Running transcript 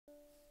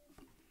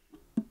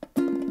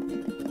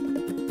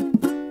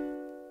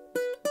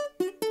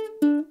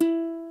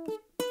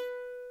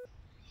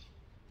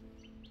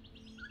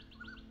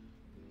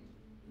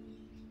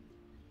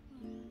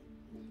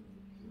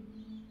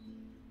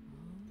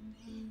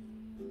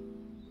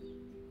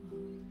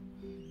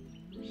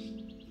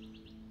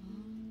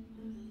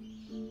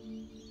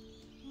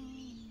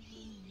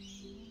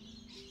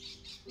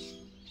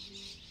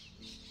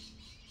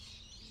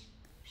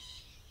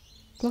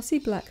Glossy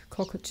black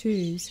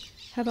cockatoos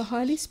have a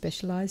highly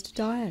specialised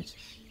diet,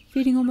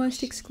 feeding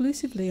almost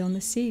exclusively on the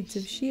seeds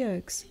of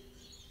sheoaks,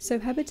 so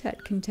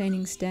habitat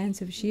containing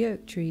stands of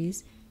sheoak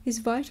trees is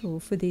vital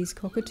for these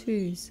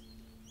cockatoos.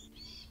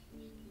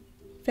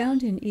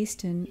 Found in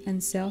eastern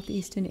and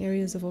southeastern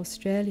areas of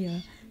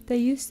Australia, they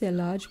use their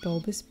large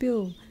bulbous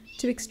bill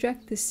to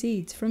extract the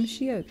seeds from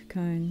sheoak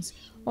cones,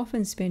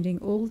 often spending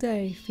all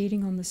day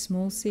feeding on the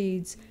small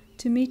seeds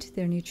to meet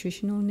their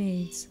nutritional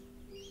needs.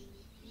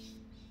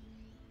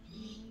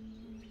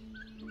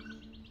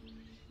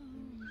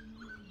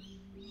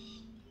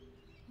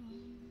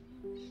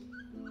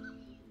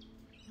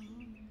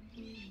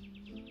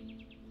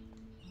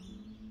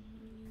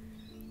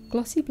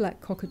 Glossy black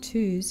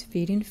cockatoos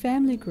feed in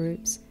family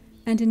groups,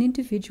 and an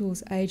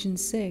individual's age and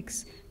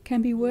sex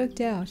can be worked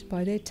out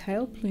by their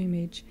tail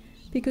plumage,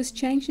 because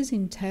changes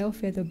in tail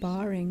feather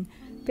barring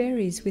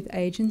varies with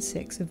age and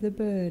sex of the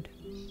bird.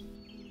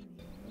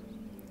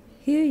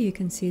 Here you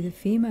can see the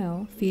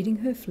female feeding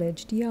her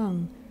fledged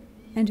young,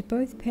 and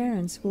both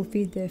parents will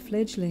feed their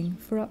fledgling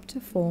for up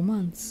to 4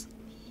 months.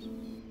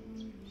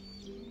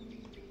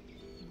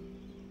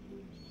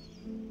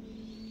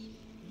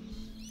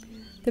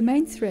 The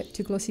main threat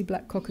to glossy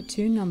black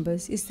cockatoo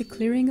numbers is the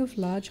clearing of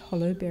large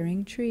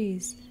hollow-bearing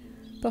trees.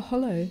 The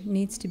hollow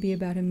needs to be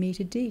about 1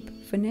 metre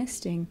deep for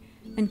nesting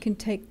and can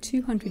take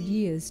 200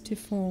 years to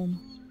form.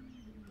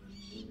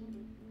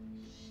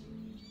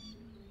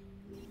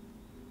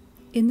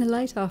 In the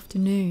late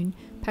afternoon,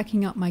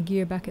 packing up my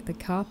gear back at the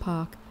car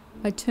park,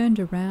 I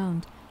turned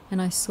around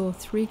and I saw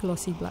 3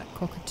 glossy black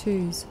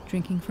cockatoos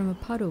drinking from a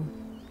puddle.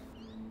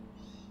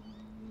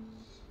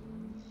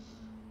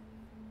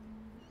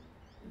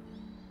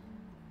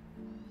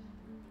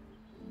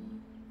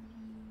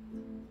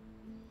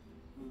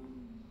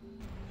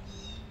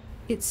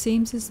 It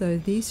seems as though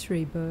these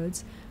 3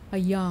 birds are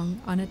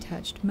young,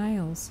 unattached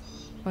males,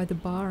 by the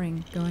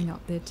barring going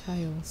up their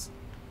tails.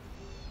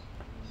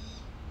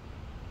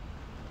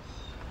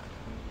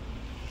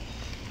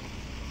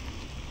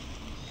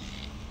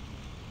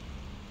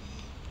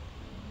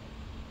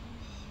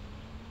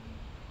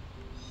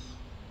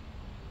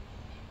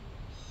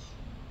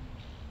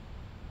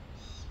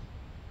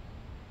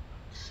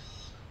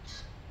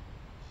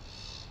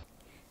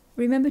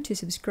 Remember to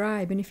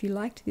subscribe, and if you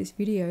liked this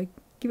video,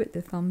 give it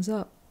the thumbs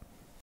up.